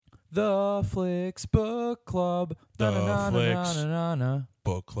The Flicks Book Club. The Flicks Na-na-na-na-na-na-na.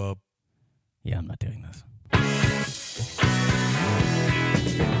 Book Club. Yeah, I'm not doing this.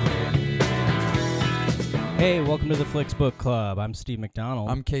 Hey, welcome to the Flicks Book Club. I'm Steve McDonald.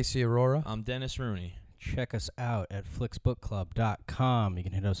 I'm Casey Aurora. I'm Dennis Rooney. Check us out at flicksbookclub.com. You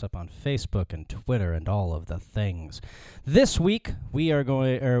can hit us up on Facebook and Twitter and all of the things. This week we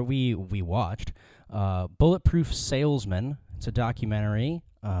watched Bulletproof Salesman. It's a documentary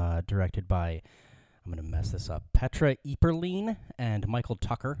directed by, I'm going to mess this up, Petra Epperlein and Michael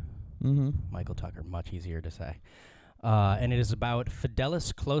Tucker. Mm-hmm. Michael Tucker, much easier to say. And it is about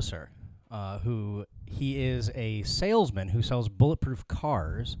Fidelis Closer, who he is a salesman who sells bulletproof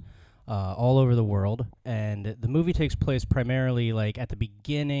cars all over the world. And the movie takes place primarily like at the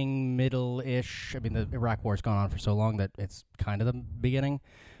beginning, middle-ish. I mean, the Iraq War's gone on for so long that it's kind of the beginning.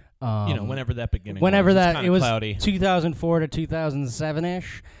 Whenever that beginning whenever was. that, It's it was cloudy. 2004 to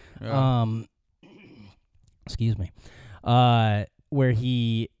 2007-ish. Yeah. Excuse me. Where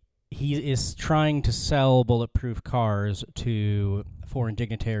he is trying to sell bulletproof cars to foreign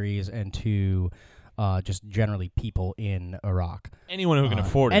dignitaries and to just generally people in Iraq. Anyone who can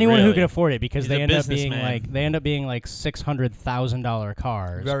afford it. Anyone who really. can afford it, because He's they a end up being businessman. like $600,000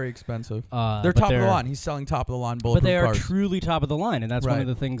 cars. Very expensive. But They're top of the line. He's selling top of the line bulletproof But they are cars. truly top of the line, and that's one Right. of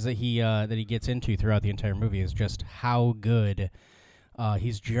the things that he gets into throughout the entire movie is just how good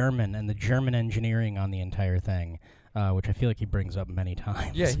he's German and the German engineering on the entire thing, which I feel like he brings up many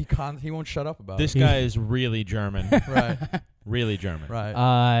times. Yeah, he won't shut up about This it. guy is really German. Right, Really German.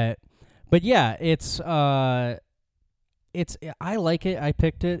 right. But yeah, it's I like it. I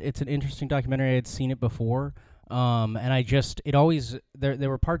picked it. It's an interesting documentary. I had seen it before, and there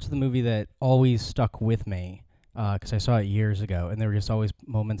were parts of the movie that always stuck with me because I saw it years ago, and there were just always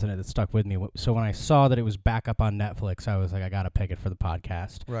moments in it that stuck with me. So when I saw that it was back up on Netflix, I was like, I gotta pick it for the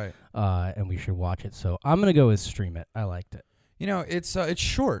podcast, Right. and we should watch it. So I'm gonna go with Stream It. I liked it. You know, it's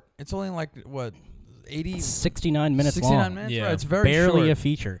short. It's only like, what, 80? It's 69 minutes 69 long. minutes? Yeah. Right, it's very Barely short. a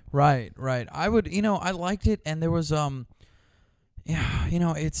feature. Right. I liked it, and there was,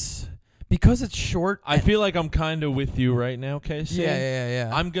 it's, because it's short. I feel like I'm kind of with you right now, Casey.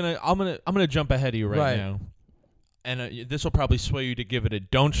 Yeah. I'm gonna jump ahead of you right now, and this will probably sway you to give it a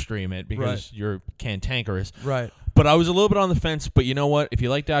don't stream it because Right. you're cantankerous. Right. But I was a little bit on the fence. But you know what? If you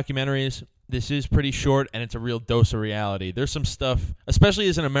like documentaries, this is pretty short, and it's a real dose of reality. There's some stuff, especially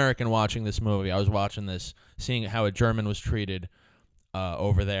as an American watching this movie. I was watching this, seeing how a German was treated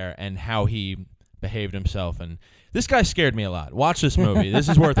over there and how he behaved himself. And this guy scared me a lot. Watch this movie. This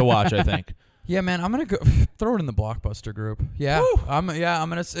is worth a watch, I think. Yeah, man, I'm gonna go throw it in the Blockbuster group. Yeah, Woo! I'm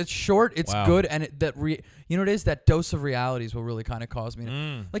gonna. It's short, it's Wow. good, and that dose of reality is what really kind of caused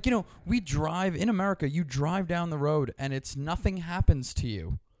me. Like, we drive in America. You drive down the road, and nothing happens to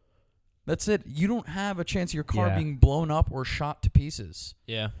you. That's it. You don't have a chance of your car Yeah. being blown up or shot to pieces.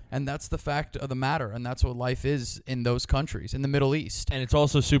 Yeah. And that's the fact of the matter, and that's what life is in those countries, in the Middle East. And it's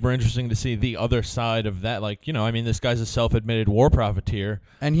also super interesting to see the other side of that. Like, this guy's a self-admitted war profiteer.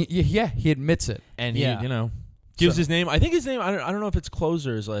 And he admits it. And Yeah. he, gives So- his name. I think his name, I don't know if it's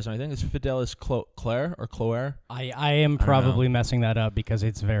Closer his last name. I think it's Fidelis Claire or Cloer. I am probably messing that up because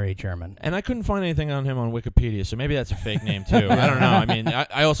it's very German. And I couldn't find anything on him on Wikipedia, so maybe that's a fake name too. I don't know. I mean,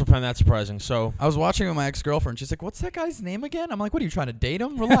 I also find that surprising. So I was watching with my ex-girlfriend. She's like, "What's that guy's name again?" I'm like, "What are you trying to date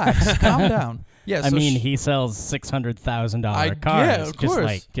him? Relax, calm down." Yeah, I so mean, he sells $600,000 cars. yeah, of just course.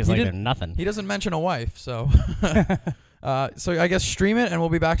 like He they're didn't- nothing. he doesn't mention a wife, so so I guess stream it, and we'll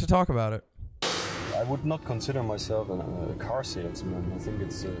be back to talk about it. I would not consider myself a car salesman. I think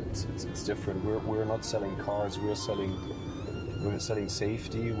it's different. We're not selling cars. We're selling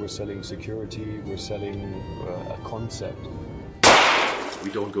safety. We're selling security. We're selling a concept.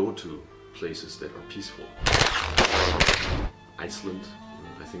 We don't go to places that are peaceful. Iceland,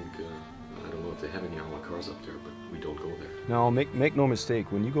 I think, I don't know if they have any armored cars up there, but we don't go there. Now, make no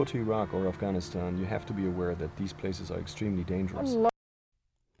mistake. When you go to Iraq or Afghanistan, you have to be aware that these places are extremely dangerous.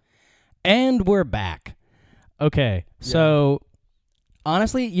 And we're back. Okay, so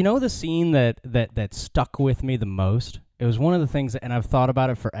honestly, the scene that stuck with me the most, it was one of the things, and I've thought about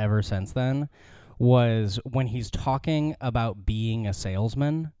it forever since then, was when he's talking about being a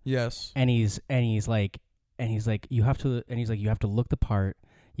salesman, Yes. and he's like you have to look the part,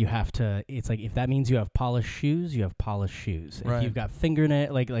 you have to. It's like if that means you have polished shoes, you have polished shoes. Right. If you've got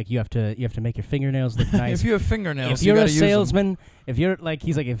fingernail, like you have to make your fingernails look nice. If you have fingernails, If you're you a gotta use 'em. salesman, if you're like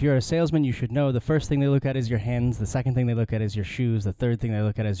he's like if you're a salesman, you should know the first thing they look at is your hands, the second thing they look at is your shoes, the third thing they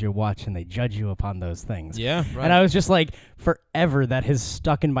look at is your watch, and they judge you upon those things. Yeah. Right. And I was just like, forever that has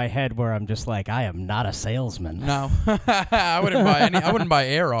stuck in my head where I'm just like, I am not a salesman. No, I wouldn't buy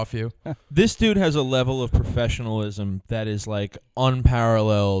air off you. This dude has a level of professionalism that is like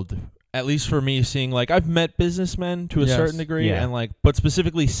unparalleled. At least for me, seeing like I've met businessmen to a Yes. certain degree, Yeah. and like, but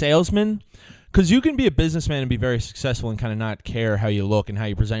specifically salesmen, because you can be a businessman and be very successful and kind of not care how you look and how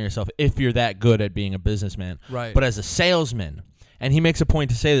you present yourself if you're that good at being a businessman. Right. But as a salesman, and he makes a point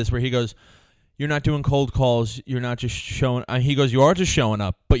to say this, where he goes, "You're not doing cold calls. You're not just showing." He goes, "You are just showing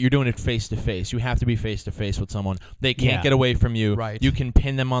up, but you're doing it face to face. You have to be face to face with someone. They can't Yeah. get away from you. Right. You can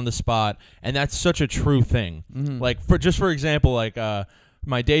pin them on the spot, and that's such a true thing. Mm-hmm. Like for example, like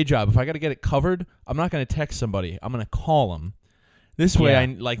my day job. If I got to get it covered, I'm not going to text somebody. I'm going to call them. This way,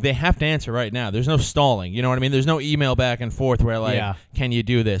 Yeah. they have to answer right now. There's no stalling. You know what I mean? There's no email back and forth where Yeah. can you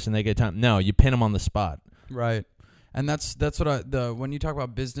do this? And they get time. No, you pin them on the spot. Right. And that's what when you talk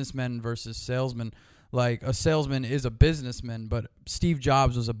about businessmen versus salesmen, like a salesman is a businessman, but Steve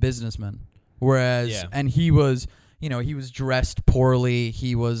Jobs was a businessman. Whereas and he was dressed poorly,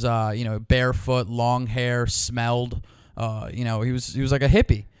 he was barefoot, long hair, smelled, he was like a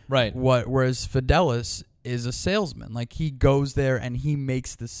hippie. Right. Whereas Fidelis is a salesman. Like he goes there and he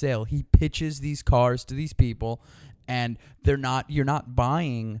makes the sale. He pitches these cars to these people, and you're not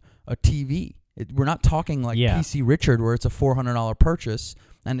buying a TV. We're not talking like PC Richard where it's a $400 purchase,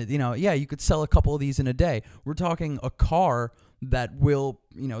 and you could sell a couple of these in a day. We're talking a car that will,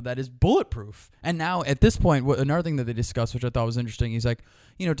 that is bulletproof. And now at this point, another thing that they discussed, which I thought was interesting, he's like,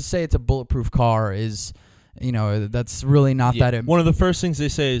 to say it's a bulletproof car is, that's really not that. One of the first things they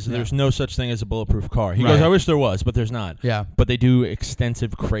say is there's no such thing as a bulletproof car. He goes, I wish there was, but there's not. Yeah. But they do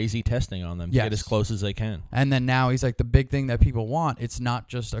extensive, crazy testing on them to get as close as they can. And then now he's like, the big thing that people want, it's not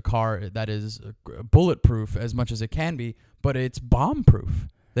just a car that is bulletproof as much as it can be, but it's bomb-proof.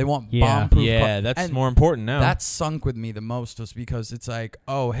 They want bomb-proof Yeah, that's more important now. That sunk with me the most was because it's like,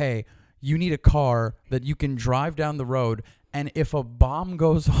 oh, hey, you need a car that you can drive down the road, and if a bomb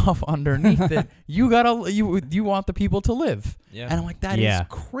goes off underneath it, you want the people to live. Yeah. And I'm like, that is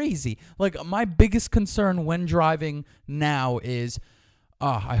crazy. Like, my biggest concern when driving now is,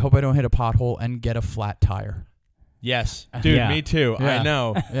 I hope I don't hit a pothole and get a flat tire. Yes. Dude, me too. Yeah. I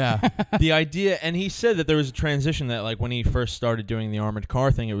know. Yeah. The idea, and he said that there was a transition that, like, when he first started doing the armored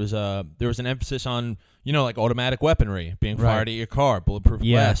car thing, it was there was an emphasis on, like automatic weaponry being fired at your car, bulletproof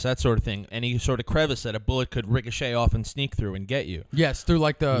glass, that sort of thing. Any sort of crevice that a bullet could ricochet off and sneak through and get you. Yes, through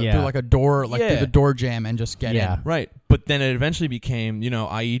like through like a door, through the door jam and just get in. Right. But then it eventually became,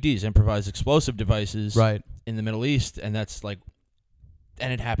 IEDs, improvised explosive devices, in the Middle East, and that's like,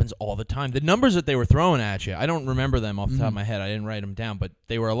 and it happens all the time. The numbers that they were throwing at you, I don't remember them off the top of my head. I didn't write them down, but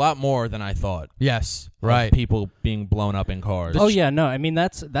they were a lot more than I thought. Yes, of right. people being blown up in cars. Oh yeah, no. I mean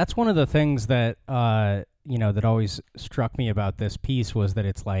that's one of the things that that always struck me about this piece was that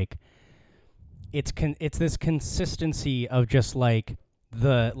it's like it's this consistency of just like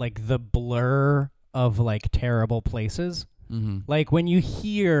the blur of like terrible places. Mm-hmm. Like when you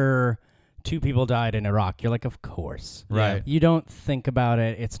hear 2 people died in Iraq, you're like, of course. Right. You don't think about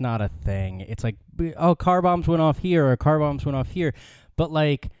it. It's not a thing. It's like, oh, car bombs went off here or car bombs went off here. But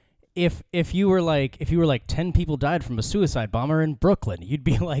like, if you were like 10 people died from a suicide bomber in Brooklyn, you'd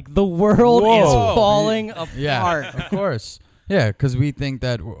be like, the world is falling apart. Yeah, of course. Yeah, because we think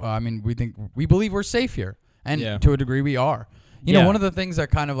that, we believe we're safe here. And to a degree we are. You know, one of the things that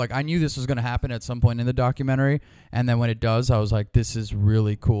kind of like, I knew this was going to happen at some point in the documentary, and then when it does, I was like, this is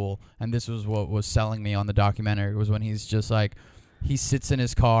really cool. And this was what was selling me on the documentary, was when he's just like, he sits in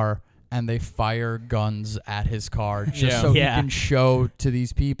his car and they fire guns at his car just so he can show to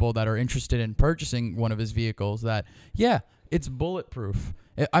these people that are interested in purchasing one of his vehicles that, it's bulletproof.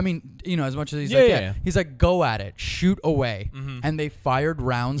 I mean, as much as he's he's like, go at it, shoot away. Mm-hmm. And they fired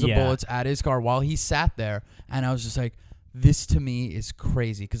rounds of bullets at his car while he sat there. And I was just like, this to me is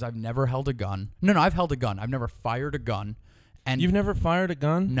crazy because I've never held a gun. No, I've held a gun. I've never fired a gun. And you've never fired a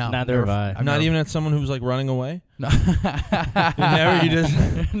gun? No. Neither have I. Not even at someone who was like running away? No. You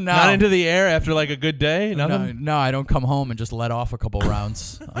just not into the air after like a good day? Nothing? No, I don't come home and just let off a couple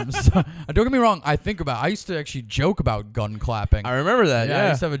rounds. Don't get me wrong. I used to actually joke about gun clapping. I remember that, I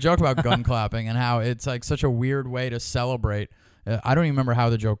used to have a joke about gun clapping and how it's like such a weird way to celebrate. I don't even remember how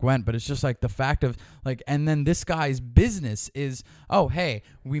the joke went, but it's just like the fact of like, and then this guy's business is, oh, hey,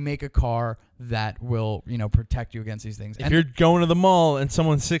 we make a car that will, protect you against these things. If you're going to the mall and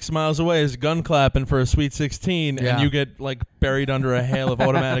someone 6 miles away is gun clapping for a Sweet 16 Yeah. and you get like buried under a hail of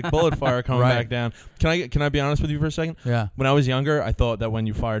automatic bullet fire coming Right. back down. Can I be honest with you for a second? Yeah. When I was younger, I thought that when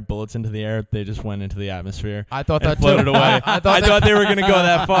you fired bullets into the air, they just went into the atmosphere. I thought and that floated too. away. I thought they were going to go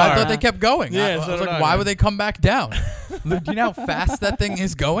that far. I thought they kept going. Yeah, I so was did like, I, why man. would they come back down? Do you know how fast that thing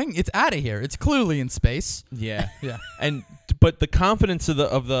is going? It's out of here. It's clearly in space. Yeah. Yeah. But the confidence of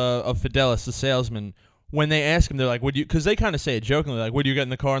Fidelis, the salesman, when they ask him, they're like, "Would you?" Because they kind of say it jokingly, like, "Would you get in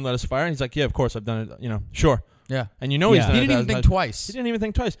the car and let us fire?" And he's like, "Yeah, of course, I've done it. Sure." Yeah. And he's done He it didn't even 1,000 think times. twice. He didn't even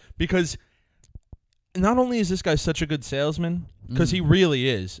think twice because not only is this guy such a good salesman, because he really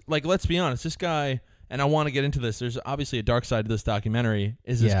is. Like, let's be honest, this guy. And I want to get into this. There's obviously a dark side to this documentary.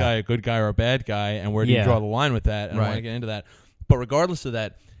 Is this guy a good guy or a bad guy? And where do you draw the line with that? And I want to get into that. But regardless of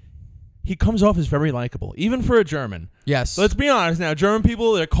that, he comes off as very likable, even for a German. Yes. So let's be honest now. German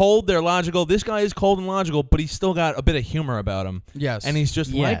people, they're cold, they're logical. This guy is cold and logical, but he's still got a bit of humor about him. Yes. And he's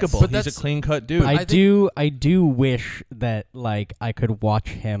just Yes. likable. But He's a that's- clean-cut dude. I I do wish that like I could watch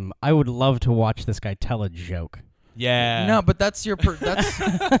him. I would love to watch this guy tell a joke. yeah. No, but that's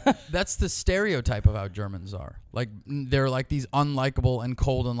that's the stereotype of how Germans are. Like they're like these unlikable and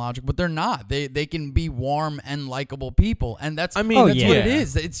cold and logical, but they're not. They can be warm and likable people, and that's I mean, that's what it yeah.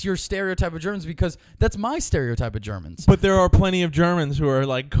 is. It's your stereotype of Germans because that's my stereotype of Germans. But there are plenty of Germans who are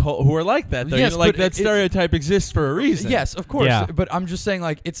like that. Though. Yes, Like but that it's- stereotype exists for a reason. Yes, of course. Yeah. But I'm just saying,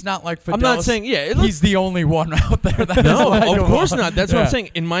 like, it's not like Fidelis. I'm not saying he's the only one out there. That No, is of likable. course not. That's what Yeah. I'm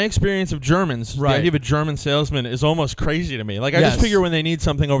saying. In my experience of Germans, Right. the idea of a German salesman is almost crazy to me. Like, I Yes. just figure when they need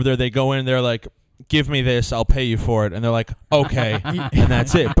something over there, they go in, they're like, "Give me this, I'll pay you for it," and they're like, "Okay," and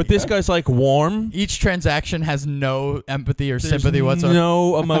that's it. But this guy's like warm. Each transaction has no empathy or There's sympathy whatsoever.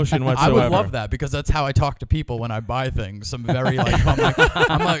 no emotion I whatsoever. would love that because that's how I talk to people when I buy things. I'm very like,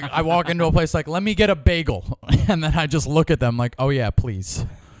 I walk into a place like, let me get a bagel, and then I just look at them like, oh yeah, please.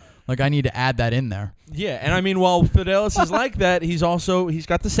 Like I need to add that in there. Yeah, and I mean, while Fidelis is like that, he's got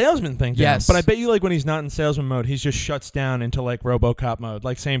the salesman thing down. Yes. But I bet you, like, when he's not in salesman mode, he just shuts down into, like, RoboCop mode.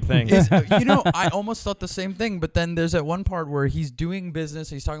 Like, same thing. I almost thought the same thing, but then there's that one part where he's doing business,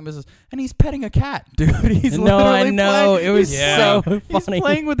 he's talking business, and he's petting a cat, dude. He's No, I literally know. playing- It was he's so playing- He's funny.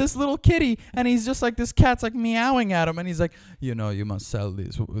 playing with this little kitty, and he's just like, this cat's like meowing at him, and he's like, you must sell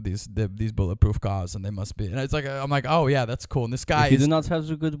these bulletproof cars, and they must be. And it's like, I'm like, oh yeah, that's cool. And this guy If you is, do not have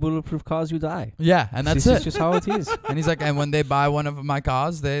the good bulletproof cars, you die. yeah, and that's This it. is just how it is. And he's like, and when they buy one of my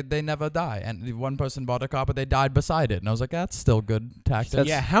cars, they never die. And the one person bought a car, but they died beside it. And I was like, that's still good tactics.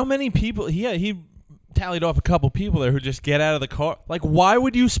 Yeah, how many people? He tallied off a couple people there who just get out of the car. Like, why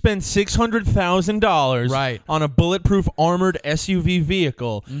would you spend $600,000 Right. on a bulletproof armored SUV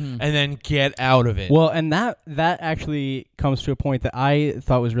vehicle Mm-hmm. and then get out of it? Well, and that actually comes to a point that I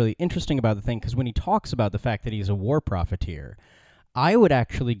thought was really interesting about the thing, because when he talks about the fact that he's a war profiteer, I would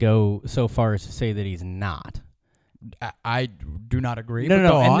actually go so far as to say that he's not. I do not agree. No, but no,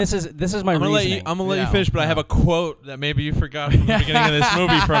 go no. on. And this is my I'm gonna reasoning. let you Yeah, finish, but I yeah. have a quote that maybe you forgot from the beginning of this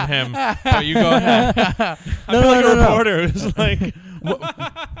movie from him. But you go ahead. I feel like a reporter who's like,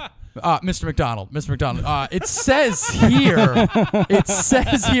 Mr. McDonald. It says here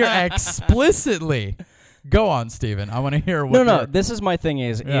explicitly. Go on, Steven. I want to hear what. No. your- This is my thing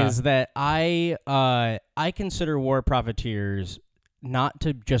is Yeah. that I consider war profiteers not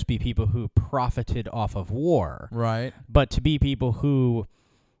to just be people who profited off of war, Right. but to be people who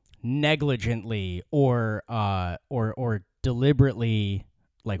negligently or deliberately,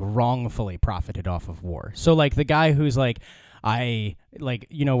 like, wrongfully profited off of war. So like the guy who's like, where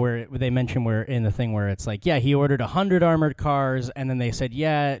they mention where in the thing where it's like, yeah, he ordered 100 armored cars, and then they said,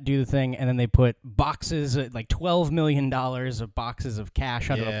 yeah, do the thing, and then they put boxes, like $12 million of boxes of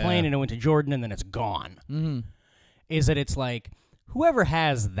cash under a Yeah. plane, and it went to Jordan, and then it's gone. Mm-hmm. Is that it's like, whoever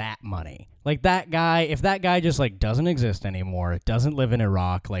has that money, like that guy, if that guy just like doesn't exist anymore, doesn't live in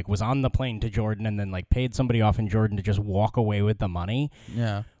Iraq, like was on the plane to Jordan and then like paid somebody off in Jordan to just walk away with the money,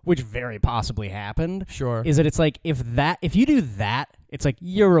 Yeah. which very possibly happened, Sure. is that it's like, if you do that, it's like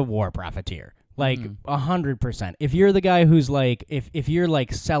you're a war profiteer. Like 100%. If you're the guy who's like, if you're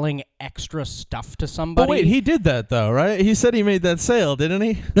like selling extra stuff to somebody. but wait, he did that though, right? He said he made that sale, didn't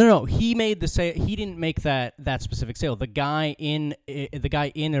he? No. He made the sale. He didn't make that specific sale. The guy in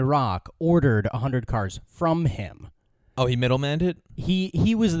Iraq ordered 100 cars from him. Oh, he middlemaned it?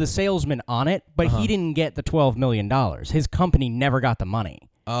 He was the salesman on it, but he didn't get the $12 million. His company never got the money,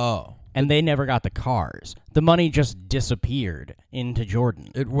 Oh. and they never got the cars. The money just disappeared into Jordan.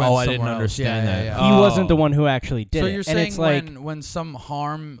 It went I didn't somewhere else. understand Yeah, that. yeah, yeah. He wasn't the one who actually did So it. you're and saying it's like, when some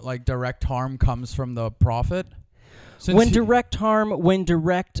harm, like direct harm, comes from the profit? Since when he- direct harm, when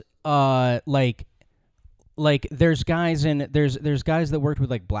direct like there's guys that worked with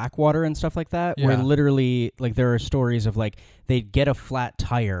like Blackwater and stuff like that, where Yeah. literally like there are stories of like they'd get a flat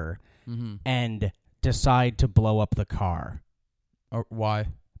tire and decide to blow up the car Or why?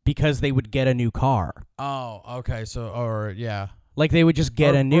 because they would get a new car. Oh, okay. So, or yeah. Like they would just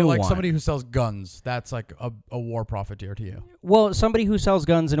get a new or like one. somebody who sells guns. That's like a war profiteer to you. Well, somebody who sells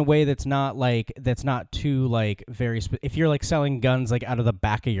guns in a way that's not too like very. If you're like selling guns like out of the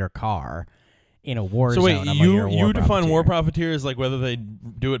back of your car in a war So zone, wait, I'm like, you're a war you define profiteer. war profiteer as like whether they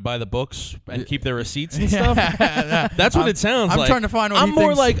do it by the books and keep their receipts and stuff. Yeah. That's what it sounds I'm like. trying to find what I'm he more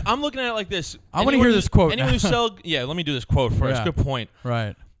thinks. like I'm looking at it like this. I wanna Anyone hear who- this quote. Anyone who sell let me do this quote first. Yeah. Good point.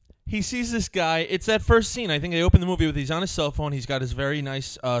 Right. He sees this guy. It's that first scene. I think they open the movie with he's on his cell phone. He's got his very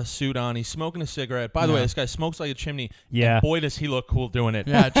nice suit on. He's smoking a cigarette. By the way, Yeah. this guy smokes like a chimney. Yeah. And boy, does he look cool doing it.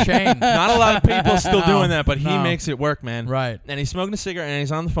 Yeah, chain. Not a lot of people still No. doing that, but he No. makes it work, man. Right. And he's smoking a cigarette, and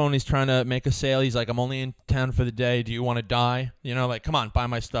he's on the phone. He's trying to make a sale. He's like, I'm only in town for the day. Do you want to die? You know, like, come on, buy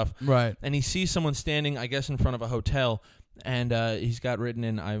my stuff. Right. And he sees someone standing, I guess, in front of a hotel, and he's got written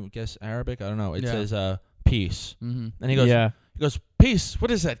in, I guess, Arabic. I don't know. It Yeah. says peace. Mm-hmm. And he goes, Yeah. peace? What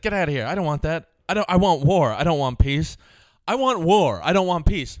is that? Get out of here. I don't want that. I want war. I don't want peace. I want war. I don't want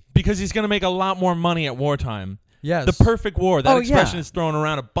peace. Because he's going to make a lot more money at wartime. Yes. The perfect war. That Oh, expression yeah. is thrown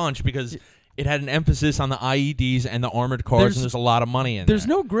around a bunch because it had an emphasis on the IEDs and the armored cars, There's- and there's a lot of money in There's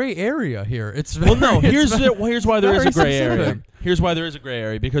there. no gray area here. It's Well, no. very- Here's it's here's why there is a very gray area. specific. Here's why there is a gray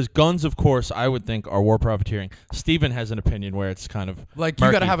area because guns, of course, I would think are war profiteering. Steven has an opinion where it's kind of like you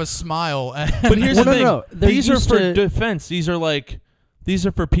got to murky. have a smile. And But here's Well, the no, thing: no, they're these are used for to- defense. These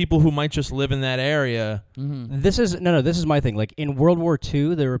are for people who might just live in that area. This is my thing. Like in World War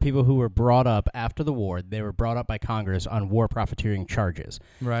II, there were people who were brought up after the war. They were brought up by Congress on war profiteering charges.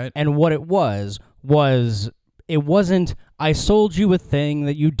 right. And what it was it wasn't I sold you a thing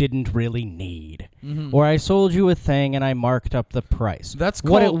that you didn't really need, or I sold you a thing and I marked up the price. That's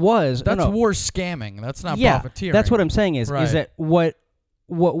what it called- was. That's no, war scamming. That's not yeah, profiteering. that's what I'm saying is Right. that what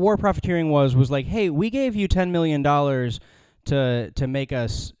war profiteering was like, hey, we gave you $10 million to make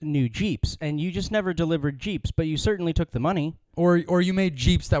us new Jeeps, and you just never delivered Jeeps, but you certainly took the money. Or you made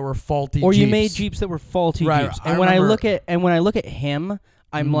Jeeps that were faulty. Or you Jeeps. made Jeeps that were faulty Right, Jeeps. I And when I remember- look at him,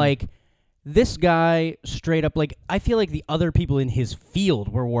 I'm like, this guy straight up, like, I feel like the other people in his field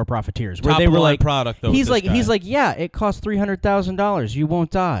were war profiteers, where Top they of were the line like, product, though. he's with this guy. like, yeah, it cost $300,000. You won't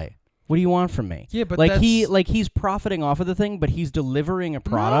die. What do you want from me? Yeah, but like that's- he's profiting off of the thing, but he's delivering a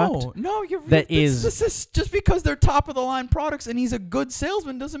product. No, you're that this is- is just because they're top of the line products and he's a good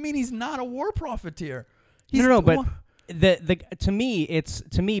salesman doesn't mean he's not a war profiteer. He's No, but to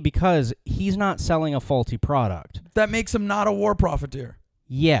me because he's not selling a faulty product. that makes him not a war profiteer.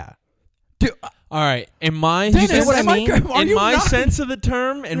 Yeah. Dude, All right. In my Dennis, see what I mean? are in you my not- sense of the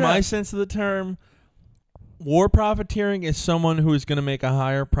term, Yeah. war profiteering is someone who is going to make a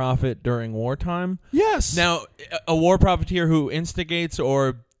higher profit during wartime. Yes. Now, a war profiteer who instigates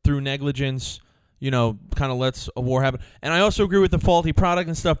or through negligence, kind of lets a war happen. And I also agree with the faulty product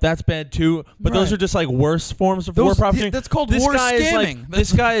and stuff. That's bad too. But those Right. are just like worse forms of war profiteering. That's called This war guy is like, scamming.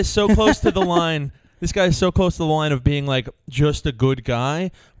 this guy is so close to the line. This guy is so close to the line of being like just a good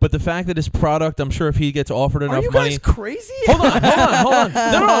guy. But the fact that his product, I'm sure if he gets offered enough Are you money. guys crazy? Hold on.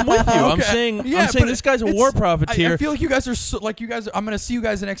 No, I'm with you. I'm Okay. saying Yeah, I'm saying but this guy's a it's- war profiteer. I feel like you guys are I'm going to see you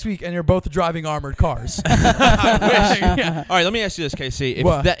guys next week and you're both driving armored cars. Yeah. All right, let me ask you this, KC.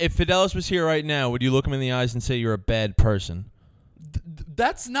 What? If Fidelis was here right now, would you look him in the eyes and say you're a bad person?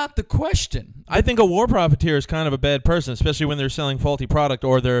 That's not the question. I think a war profiteer is kind of a bad person, especially when they're selling faulty product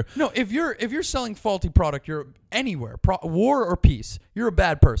or they're. No, if you're selling faulty product, you're anywhere, war or peace, you're a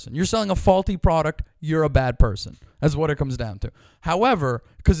bad person. You're selling a faulty product, you're a bad person. That's what it comes down to. However,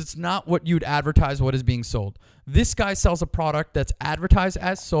 because it's not what you'd advertise what is being sold. This guy sells a product that's advertised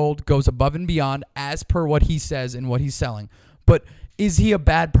as sold, goes above and beyond as per what he says and what he's selling. But is he a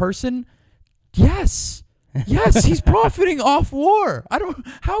bad person? Yes. Yes, he's profiting off war.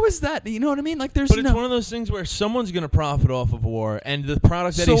 How is that? You know what I mean? Like there's But it's one of those things where someone's going to profit off of war, and the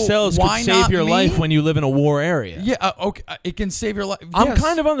product that he So sells could why save not your me? life when you live in a war area. Yeah, okay, it can save your life. I'm Yes.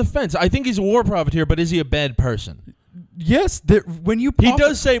 kind of on the fence. I think he's a war profiteer, but is he a bad person? Yes, when you He profit,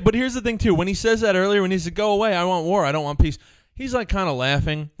 does say, but here's the thing too. When he says that earlier, when he said, "Go away, I want war, I don't want peace," he's like kind of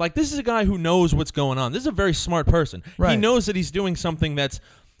laughing. Like this is a guy who knows what's going on. This is a very smart person. He Right. knows that he's doing something that's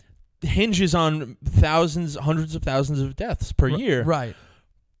hinges on thousands, hundreds of thousands of deaths per year. Right.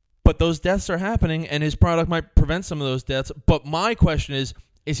 But those deaths are happening, and his product might prevent some of those deaths. But my question is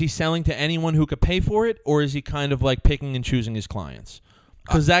he selling to anyone who could pay for it, or is he kind of like picking and choosing his clients?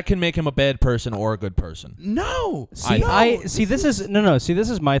 Because that can make him a bad person or a good person. No. See, this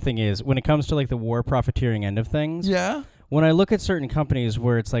is my thing is when it comes to like the war profiteering end of things. Yeah. When I look at certain companies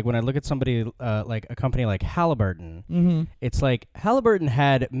where it's like when I look at somebody like a company like Halliburton, it's like Halliburton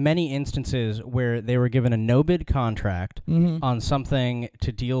had many instances where they were given a no-bid contract on something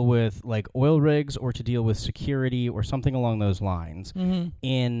to deal with like oil rigs or to deal with security or something along those lines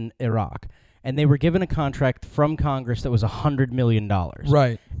in Iraq. And they were given a contract from Congress that was $100 million.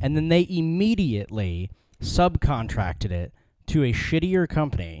 Right. And then they immediately subcontracted it to a shittier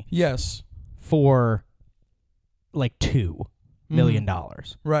company Yes. for like $2 million.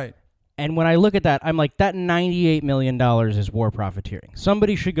 Right. And when I look at that, I'm like, that $98 million is war profiteering.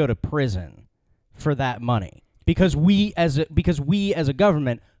 Somebody should go to prison for that money because we as a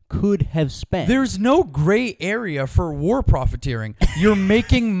government could have spent. There's no gray area for war profiteering. You're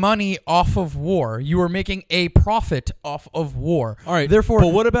making money off of war. You are making a profit off of war. All right. Therefore, but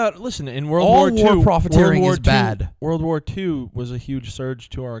what about, listen, in World all War II, war profiteering World War is bad. World War II was a huge surge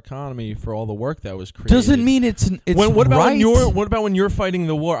to our economy for all the work that was created. doesn't mean it's what about right. what about when you're fighting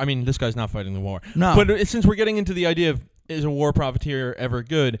the war? I mean, this guy's not fighting the war. No. But since we're getting into the idea of is a war profiteer ever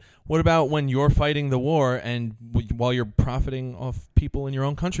good, what about when you're fighting the war and while you're profiting off people in your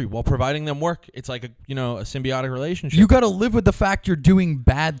own country while providing them work? It's like a symbiotic relationship. You got to live with the fact you're doing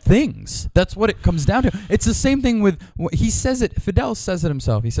bad things. That's what it comes down to. It's the same thing with he says it. Fidel says it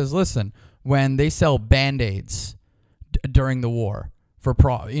himself. He says, "Listen, when they sell Band-Aids during the war for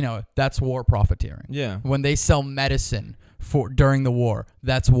that's war profiteering. Yeah. When they sell medicine during the war,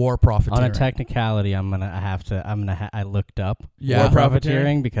 that's war profiteering. On a technicality, I looked up Yeah. war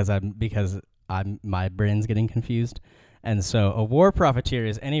Profiteering? profiteering because my brain's getting confused. And so a war profiteer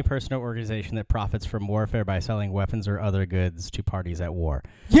is any person or organization that profits from warfare by selling weapons or other goods to parties at war.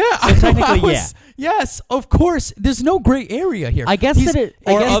 Yeah, So technically, yeah. Yes, of course. There's no gray area here. I guess He's- that it...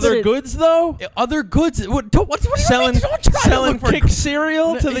 Or I guess other that it- goods, though? other goods. What do you Selling, mean? Don't try to selling look for kick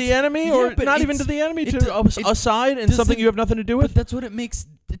cereal to No, the it's- enemy, yeah, or but not even it's- to the enemy, it to do- a side and doesn't- something you have nothing to do But with? that's what it makes.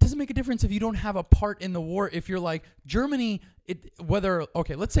 It doesn't make a difference if you don't have a part in the war. If you're like Germany,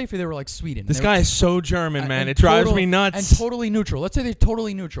 let's say if they were like Sweden. This They guy were- is so German, man. and It drives total- me nuts. And totally neutral. Let's say they're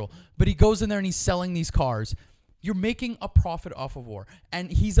totally neutral, but he goes in there and he's selling these cars. You're making a profit off of war,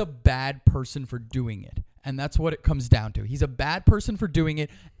 and he's a bad person for doing it. And that's what it comes down to. He's a bad person for doing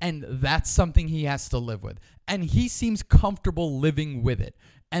it, and that's something he has to live with. And he seems comfortable living with it.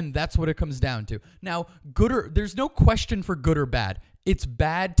 And that's what it comes down to. Now, there's no question for good or bad. It's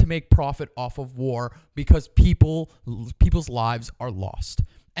bad to make profit off of war because people's lives are lost.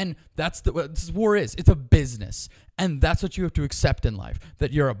 And that's what this war is. It's a business. And that's what you have to accept in life,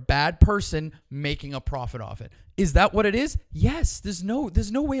 that you're a bad person making a profit off it. Is that what it is? Yes. There's no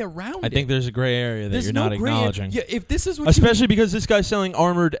way around it. I think there's a gray area that There's you're no not gray area. acknowledging. Yeah, if this is what Especially because this guy's selling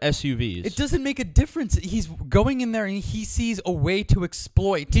armored SUVs. it doesn't make a difference. He's going in there and he sees a way to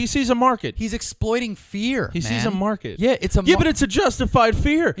exploit. He sees a market. He's exploiting fear. He sees a man. market. Yeah, it's a but it's a justified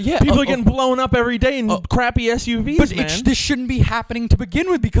fear. Yeah, People are getting blown up every day in crappy SUVs, But man. this shouldn't be happening to begin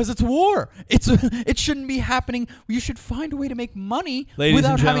with because it's war. It shouldn't be happening. You should find a way to make money Ladies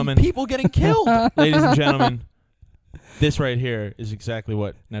without and gentlemen. having people getting killed. Ladies and gentlemen, this right here is exactly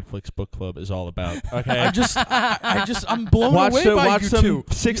what Netflix Book Club is all about. Okay, I'm blown away by watch you some two.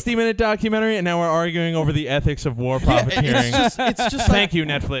 60-minute documentary, and now we're arguing over the ethics of war Yeah, profiteering. it's just Thank you,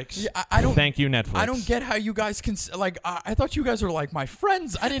 Netflix. Yeah, I don't. Thank you, Netflix. I don't get how you guys can I thought you guys were like my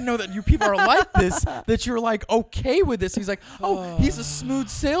friends. I didn't know that you people are like this. That you're like okay with this. He's like, oh, he's a smooth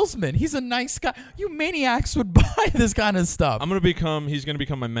salesman. He's a nice guy. You maniacs would buy this kind of stuff. He's gonna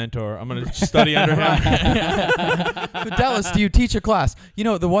become my mentor. I'm gonna study under him. Fidelis, do you teach a class? You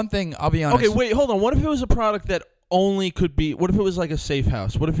know, the one thing, I'll be honest. Okay, wait, hold on. What if it was a product that only could be... What if it was like a safe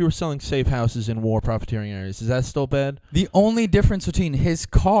house? What if you were selling safe houses in war profiteering areas? Is that still bad? The only difference between his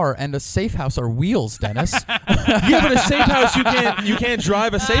car and a safe house are wheels, Dennis. Yeah, but a safe house, you can't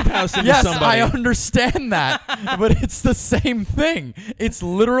drive a safe house into Yes, somebody. I understand that, but it's the same thing. It's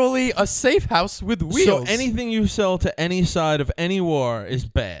literally a safe house with wheels. So anything you sell to any side of any war is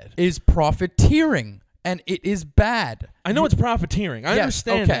bad. Is profiteering, and it is bad. I know it's profiteering. I Yes,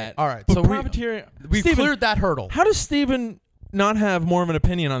 understand okay, that. all right, But so we- profiteering... We've Steven, cleared that hurdle. how does Steven not have more of an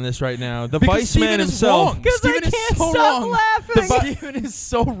opinion on this right now? The Because Vice Steven man is himself... wrong. Steven is so wrong. Steven is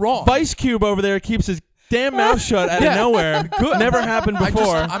so wrong. Vice Cube over there keeps his damn mouth shut out of nowhere. Good. Never happened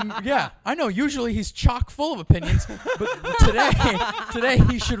before. I know. Usually he's chock full of opinions, but today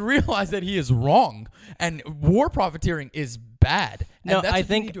he should realize that he is wrong, and war profiteering is bad. And No, that's I what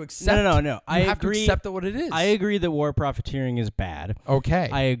think you need to accept. no. You I have agree. to accept what it is. I agree that war profiteering is bad. Okay.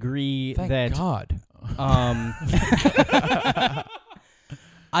 I agree Thank that God.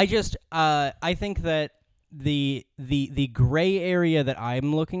 I think that the gray area that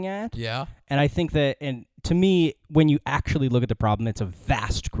I'm looking at, Yeah. and I think that, and to me, when you actually look at the problem, it's a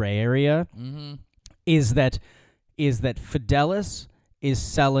vast gray area. Mm-hmm. Is that Fidelis is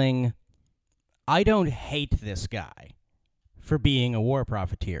selling? I don't hate this guy for being a war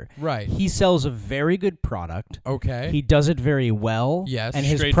profiteer. Right. He sells a very good product. Okay. He does it very well. Yes. And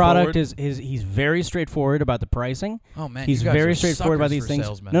his product is he's very straightforward about the pricing. Oh man, He's you guys very are straightforward about suckers these for things.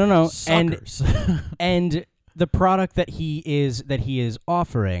 salesmen. No. Suckers. And the product that he is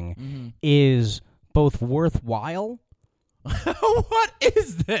offering Mm-hmm. is both worthwhile. What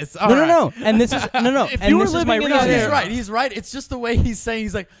is this? No. And this is no. If And you were this is my living in reason. a- He's right. He's right. It's just the way he's saying.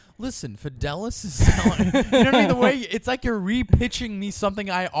 He's like, listen, Fidelis is selling. You know what I mean? The way it's like you're repitching me something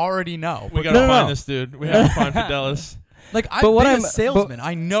I already know. We gotta No. find this dude. We have to find Fidelis. Like I've But what been I'm- a salesman.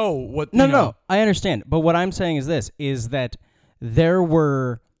 I know what. No, you know. no, I understand. But what I'm saying is this: is that there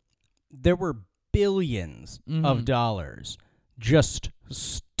were billions Mm-hmm. of dollars just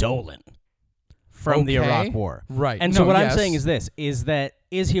stolen from the Okay. Iraq War. Right. And No, so what I'm yes. saying is this: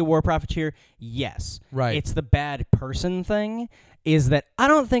 is he a war profiteer? Yes. Right. It's the bad person thing. Is that I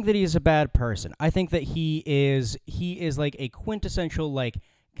don't think that he's a bad person. I think that he is like a quintessential, like,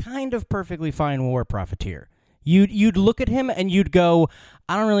 kind of perfectly fine war profiteer. You'd look at him and you'd go,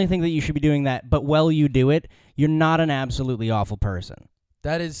 I don't really think that you should be doing that, but while you do it, you're not an absolutely awful person.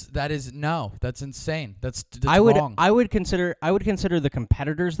 That is no. That's insane. That's I wrong. would consider the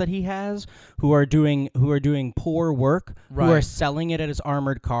competitors that he has who are doing poor work, who are Right. selling it as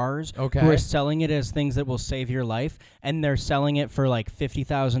armored cars, Okay. who are selling it as things that will save your life, and they're selling it for like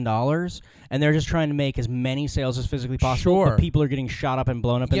 $50,000, and they're just trying to make as many sales as physically possible. Sure. But people are getting shot up and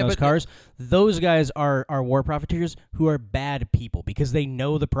blown up in Yeah, those but cars. Those guys are war profiteers who are bad people because they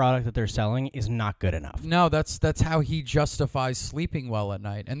know the product that they're selling is not good enough. No, that's how he justifies sleeping well at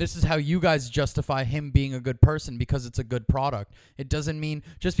night. And this is how you guys justify him being a good person because it's a good product. It doesn't mean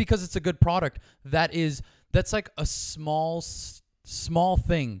just because it's a good product that's like a small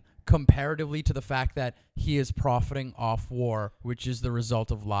thing comparatively to the fact that he is profiting off war, which is the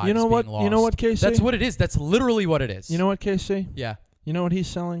result of lives You know what? being lost. You know what, Casey? That's what it is. That's literally what it is. You know what, Casey? Yeah. You know what he's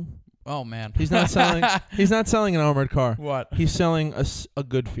selling? Oh man. He's not selling. He's not selling an armored car. What? He's selling a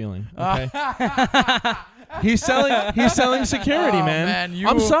good feeling. Okay. He's selling security, Oh, man. you,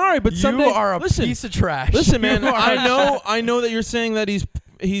 I'm sorry, but you someday are a listen, piece of trash. Listen, man. You are I know that you're saying that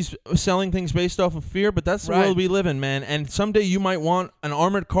he's selling things based off of fear, but that's the Right. world we live in, man. And someday you might want an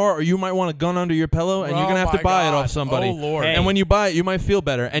armored car, or you might want a gun under your pillow, and you're gonna have to my buy it God. off somebody. Oh Lord. And when you buy it, you might feel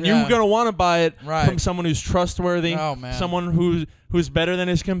better, and Yeah. you're gonna want to buy it Right. from someone who's trustworthy, Oh, man. someone who's better than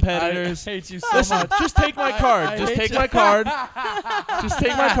his competitors. I hate you so Listen, much. just take my card. I Just hate take you. my card. Just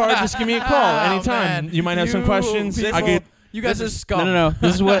take my card. Just give me a call Oh, anytime. man. You might have some questions. People- I get. You guys are scum. No.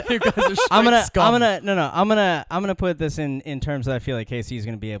 This is what You guys are I'm straight scum. I'm gonna put this in terms that I feel like Casey is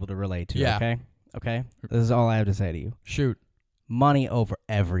gonna be able to relate to. Yeah. Okay. This is all I have to say to you. Shoot. Money over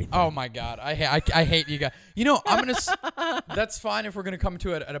everything. Oh my God, I hate you guys. You know, I'm gonna. That's fine if we're gonna come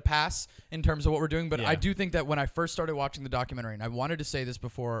to it at a pass in terms of what we're doing. But I do think that when I first started watching the documentary, and I wanted to say this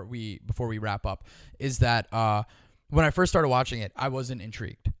before we wrap up, is that when I first started watching it, I wasn't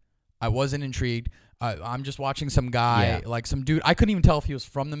intrigued. I'm just watching some guy, like some dude. I couldn't even tell if he was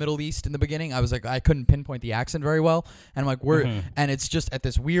from the Middle East in the beginning. I was like, I couldn't pinpoint the accent very well. And I'm like, and it's just at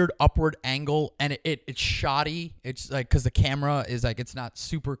this weird upward angle, and it's shoddy. It's like, because the camera is like, it's not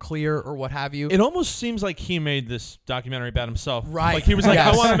super clear or what have you. It almost seems like he made this documentary about himself. Right. Like he was like,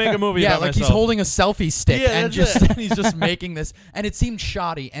 Yes. I want to make a movie Yeah, about like myself. he's holding a selfie stick Yeah, and that's just it. he's just making this, and it seemed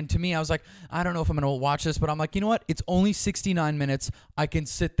shoddy. And to me, I was like, I don't know if I'm gonna watch this, but I'm like, you know what? It's only 69 minutes. I can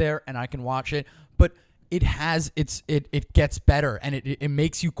sit there and I can watch it, but it gets better, and it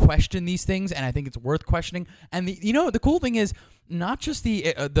makes you question these things, and I think it's worth questioning. And the cool thing is not just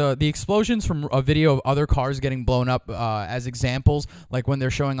the explosions from a video of other cars getting blown up as examples, like when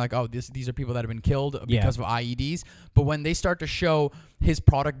they're showing like, oh, these are people that have been killed because of IEDs, but when they start to show his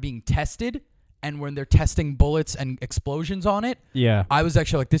product being tested, and when they're testing bullets and explosions on it, Yeah. I was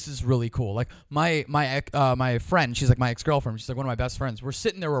actually like, this is really cool. Like my friend, she's like my ex-girlfriend, she's like one of my best friends. We're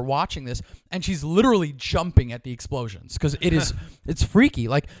sitting there, we're watching this, and she's literally jumping at the explosions because it's freaky.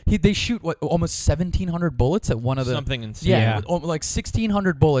 Like they shoot almost 1,700 bullets at one of the something insane. Yeah. like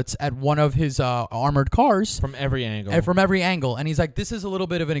 1,600 bullets at one of his armored cars. From every angle. And from every angle, and he's like, "This is a little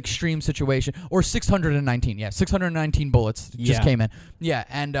bit of an extreme situation." Or 619, 619 bullets just came in,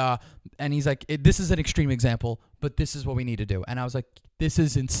 and he's like, "This is an extreme example, but this is what we need to do." And I was like, "This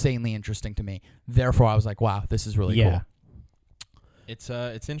is insanely interesting to me." Therefore, I was like, "Wow, this is really cool."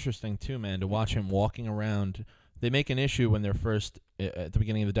 It's interesting too, man, to watch him walking around. They make an issue when they're first at the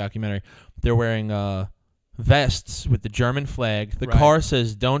beginning of the documentary. They're wearing vests with the German flag. The Right. car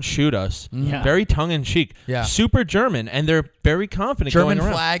says "Don't shoot us." Yeah. Very tongue in cheek. Yeah. Super German, and they're very confident German going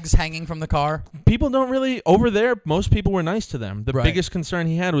around. flags hanging from the car. People don't really over there. Most people were nice to them. The Right. biggest concern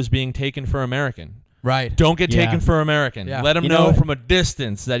he had was being taken for American. Right. Don't get Yeah. taken for American. Yeah. Let them You know know- from a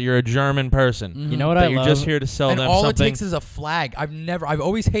distance that you're a German person. You know what That I you're love? just here to sell And them all something. it takes is a flag. I've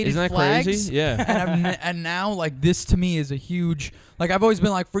always hated Isn't that flags. crazy? Yeah. And now like this to me is a huge like I've always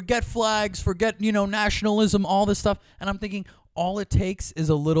been like forget flags, forget nationalism, all this stuff, and I'm thinking all it takes is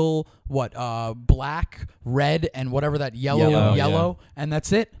a little black, red, and whatever that yellow, Yellow. and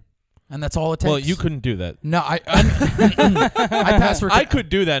that's it, and that's all it takes. Well, you couldn't do that. No, I passed for. I could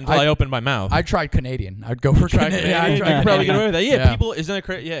do that until I opened my mouth. I tried Canadian. I'd go for Canadian. Yeah, I you tried could probably get Canadian. away with that. Yeah, Yeah. people, isn't it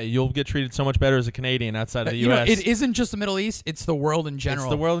crazy? Yeah, you'll get treated so much better as a Canadian outside of the You know, U.S. it isn't just the Middle East; it's the world in general.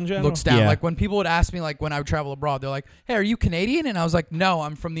 It's the world in general. Looks down. Yeah. Like when people would ask me, like when I would travel abroad, they're like, "Hey, are you Canadian?" And I was like, "No,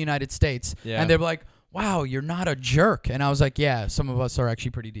 I'm from the United States." Yeah. And they're like, "Wow, you're not a jerk." And I was like, "Yeah, some of us are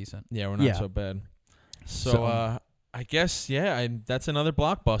actually pretty decent." Yeah, we're not Yeah. so bad. So, So- I guess, that's another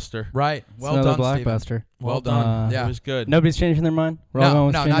blockbuster. Right. Well It's done, another Steven. blockbuster. Well done. It Yeah. was good. Nobody's changing their mind. We're all No, going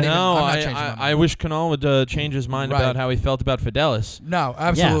with no, changing not their even- No, I'm not I, changing my mind. I wish Kunal would change his mind Right. about how he felt about Fidelis. No,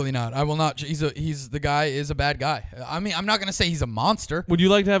 absolutely not. I will not. He's the guy is a bad guy. I mean, I'm not gonna say he's a monster. Would you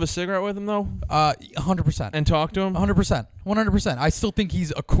like to have a cigarette with him, though, 100%. and talk to him? 100%. 100%. I still think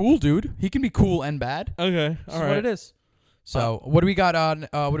he's a cool dude. He can be cool and bad. Okay, That's all right. what it is. So what do we got on?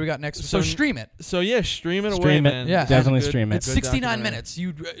 What do we got next? So stream it. So, yeah, stream it away, Stream it. man. Yeah. Definitely It's a good- stream it. It's good 69 documentary. minutes.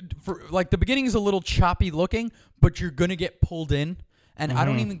 You for like the beginning is a little choppy looking, but you're gonna get pulled in, and I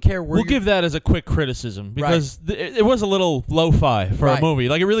don't even care where. We'll you're- give that as a quick criticism because it was a little lo-fi for Right. a movie.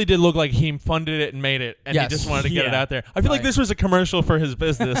 Like, it really did look like he funded it and made it, and Yes. he just wanted to get it Yeah. out there. I feel like Right. this was a commercial for his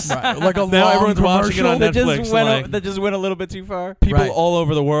business. Right. Like a Now long everyone's watching it on commercial. Netflix. like, that just went a little bit too far. people Right. all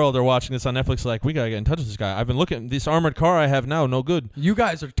over the world are watching this on Netflix. Like, we gotta get in touch with this guy. I've been looking. This armored car I have now, no good. You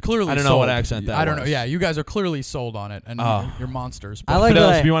guys are clearly. I don't know sold. what accent that I don't know. was. Yeah, you guys are clearly sold on it, and Oh. you're monsters. I like Fidelis,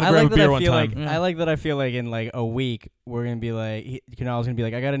 that. if you wanna I grab like a beer that I one feel time. like I like that. I feel like in like a week we're gonna be like Kunal's gonna be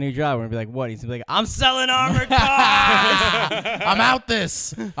like, I got a new job. We're gonna be like, what? He's gonna be like, I'm selling armored cars. I'm out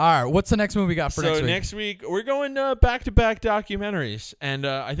this. All right, what's the next movie we got for So next week? we're going back-to-back documentaries, and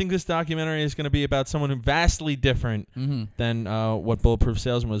I think this documentary is going to be about someone who vastly different than what Bulletproof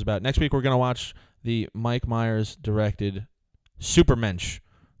Salesman was about. Next week we're going to watch the Mike Myers directed Supermensch,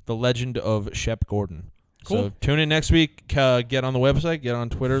 the legend of Shep Gordon. Cool. So tune in next week. Get on the website, get on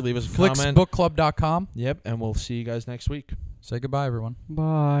Twitter, leave us a comment. Flixbookclub.com. Yep, and we'll see you guys next week. Say goodbye, everyone.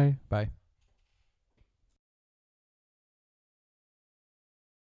 Bye. Bye.